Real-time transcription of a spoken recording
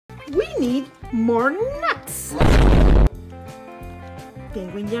need more nuts.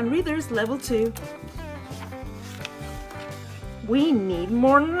 Penguin Young Readers Level 2. We need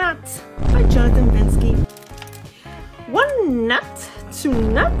more nuts by Jonathan Bensky. 1 nut, 2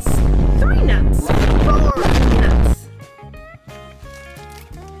 nuts, 3 nuts, 4 nuts.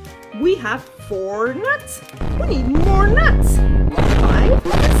 We have 4 nuts. We need more nuts. 5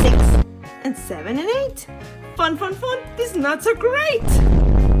 and 6 and 7 and 8. Fun, fun, fun. These nuts are great.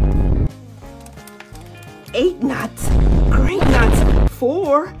 8 nuts. Great nuts.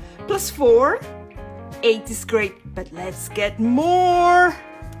 4 plus 4. 8 is great, but let's get more.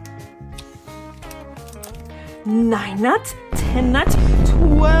 9 nuts, 10 nuts,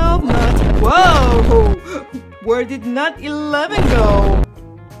 12 nuts. Whoa! Where did nut 11 go?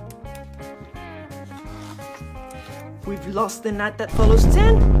 We've lost the nut that follows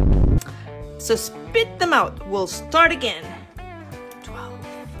 10. So spit them out. We'll start again. 12.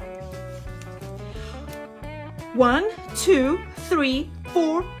 1, 2, 3,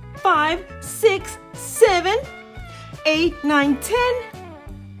 4, 5, 6, 7, 8, 9, 10.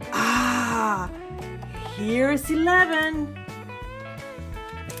 Ah, here's 11.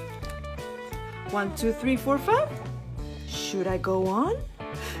 1, 2, 3, 4, 5. Should I go on?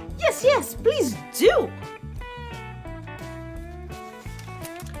 Yes, yes, please do.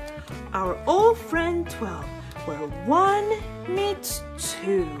 Our old friend 12, where 1 meets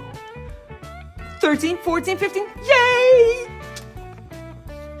 2. 13, 14, 15, yay!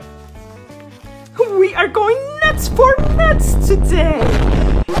 We are going nuts for nuts today.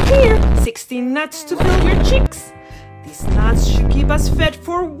 Here, 16 nuts to fill your cheeks. These nuts should keep us fed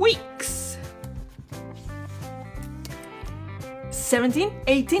for weeks. 17,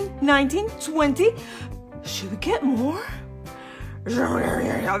 18, 19, 20. Should we get more?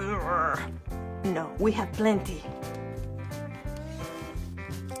 No, we have plenty.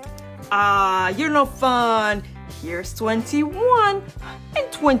 Ah, you're no fun. Here's 21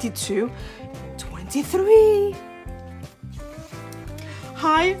 and 22, 23.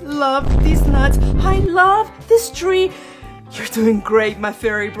 I love these nuts. I love this tree. You're doing great, my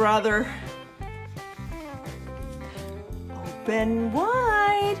fairy brother. Open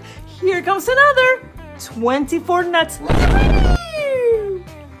wide. Here comes another 24 nuts.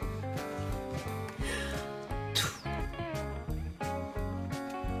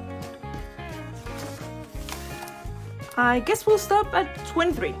 I guess we'll stop at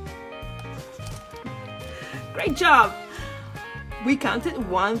 23. Great job! We counted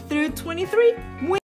 1 through 23.